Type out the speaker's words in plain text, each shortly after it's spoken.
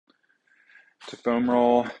To foam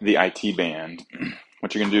roll the IT band,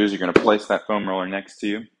 what you're going to do is you're going to place that foam roller next to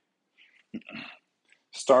you.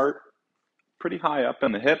 Start pretty high up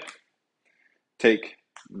in the hip. Take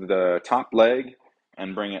the top leg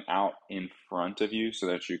and bring it out in front of you so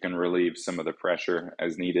that you can relieve some of the pressure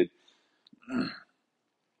as needed.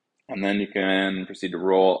 And then you can proceed to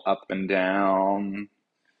roll up and down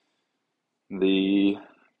the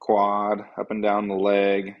quad, up and down the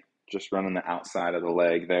leg, just running the outside of the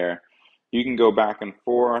leg there. You can go back and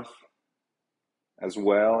forth as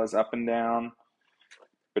well as up and down,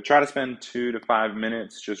 but try to spend 2 to 5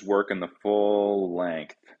 minutes just working the full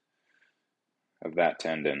length of that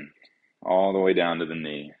tendon, all the way down to the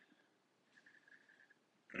knee.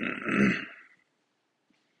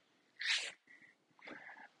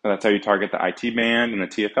 So that's how you target the IT band and the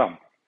TFL.